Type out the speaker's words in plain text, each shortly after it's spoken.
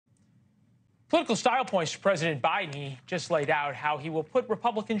Political style points to President Biden. He just laid out how he will put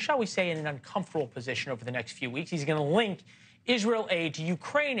Republicans, shall we say, in an uncomfortable position over the next few weeks. He's going to link Israel aid to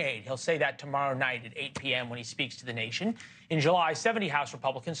Ukraine aid. He'll say that tomorrow night at 8 p.m. when he speaks to the nation. In July, 70 House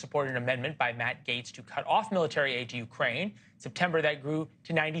Republicans supported an amendment by Matt Gaetz to cut off military aid to Ukraine. In September, that grew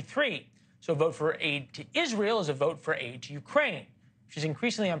to 93. So a vote for aid to Israel is a vote for aid to Ukraine, which is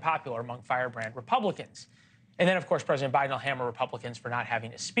increasingly unpopular among firebrand Republicans. And then, of course, President Biden will hammer Republicans for not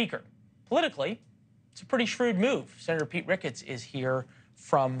having a speaker. Politically, it's a pretty shrewd move. Senator Pete Ricketts is here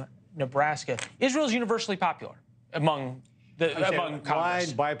from Nebraska. Israel is universally popular among Congress.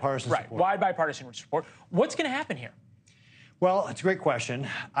 Wide bipartisan support. Wide bipartisan support. What's going to happen here? Well, it's a great question.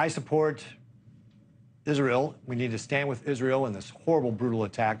 I support Israel. We need to stand with Israel in this horrible, brutal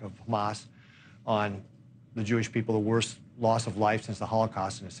attack of Hamas on the Jewish people, the worst loss of life since the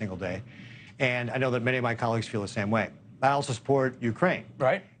Holocaust in a single day. And I know that many of my colleagues feel the same way. I also support Ukraine.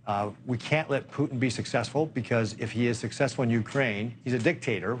 Right. We can't let Putin be successful, because if he is successful in Ukraine, he's a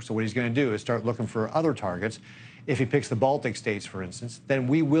dictator. So what he's going to do is start looking for other targets. If he picks the Baltic states, for instance, then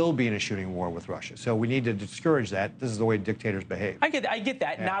we will be in a shooting war with Russia. So we need to discourage that. This is the way dictators behave. I get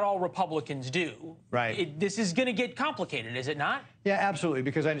that. Yeah. Not all Republicans do. Right. This is going to get complicated, is it not? Yeah, absolutely,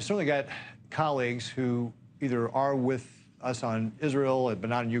 because I certainly got colleagues who either are with us on Israel, but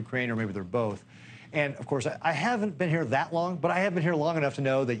not in Ukraine, or maybe they're both. And, of course, I haven't been here that long, but I have been here long enough to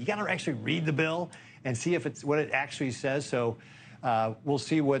know that you got to actually read the bill and see if it's what it actually says. So we'll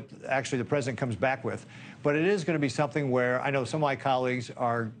see what actually the president comes back with. But it is going to be something where I know some of my colleagues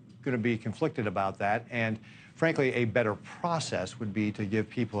are going to be conflicted about that. And, frankly, a better process would be to give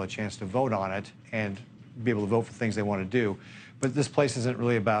people a chance to vote on it and be able to vote for things they want to do. But this place isn't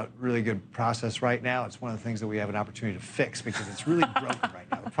really about really good process right now. It's one of the things that we have an opportunity to fix, because it's really broken right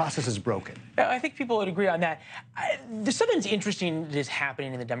now. The process is broken. I think people would agree on that. There's something interesting that is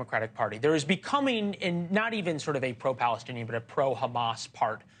happening in the Democratic Party. There is becoming, and not even sort of a pro-Palestinian, but a pro-Hamas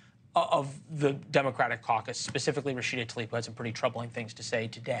part of the Democratic caucus, specifically Rashida Tlaib, who had some pretty troubling things to say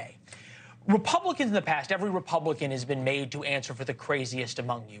today. Republicans in the past, every Republican has been made to answer for the craziest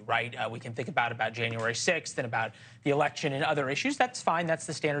among you, right? We can think about January 6th and about the election and other issues. That's fine. That's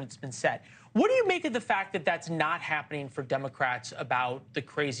the standard that's been set. What do you make of the fact that that's not happening for Democrats about the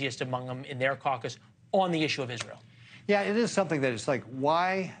craziest among them in their caucus on the issue of Israel? Yeah, it is something that it's like,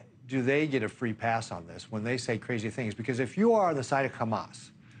 why do they get a free pass on this when they say crazy things? Because if you are on the side of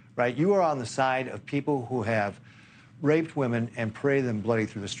Hamas, right, you are on the side of people who have raped women and paraded them bloody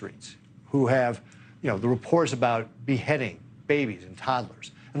through the streets, who have, the reports about beheading babies and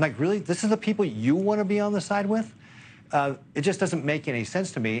toddlers. And like, really, this is the people you want to be on the side with? It just doesn't make any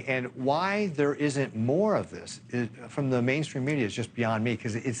sense to me. And why there isn't more of this from the mainstream media is just beyond me,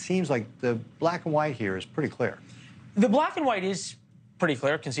 because it seems like the black and white here is pretty clear. The black and white is pretty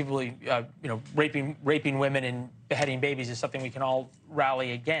clear. Conceivably, raping women and beheading babies is something we can all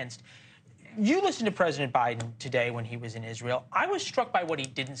rally against. You listened to President Biden today when he was in Israel. I was struck by what he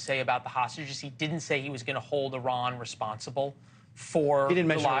didn't say about the hostages. He didn't say he was going to hold Iran responsible for He didn't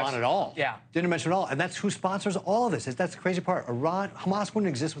mention lives. Iran at all. Yeah. Didn't mention it at all. And that's who sponsors all of this. That's the crazy part. Hamas wouldn't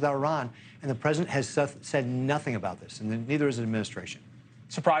exist without Iran, and the president has said nothing about this, and neither is the administration.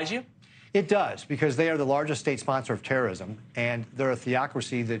 Surprise you? It does, because they are the largest state sponsor of terrorism, and they're a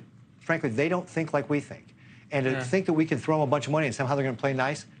theocracy that, frankly, they don't think like we think. And to think that we can throw them a bunch of money and somehow they're going to play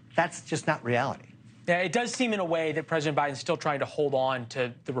nice, that's just not reality. Yeah, it does seem in a way that President Biden's still trying to hold on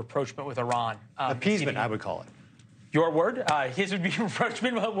to the rapprochement with Iran. Appeasement, I would call it. Your word. His would be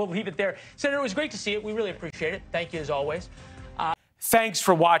rapprochement. We'll leave it there. Senator, it was great to see it. We really appreciate it. Thank you, as always. Thanks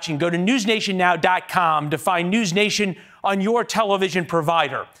for watching. Go to newsnationnow.com to find NewsNation on your television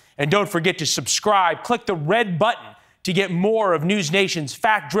provider. And don't forget to subscribe. Click the red button to get more of NewsNation's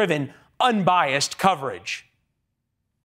fact-driven, unbiased coverage.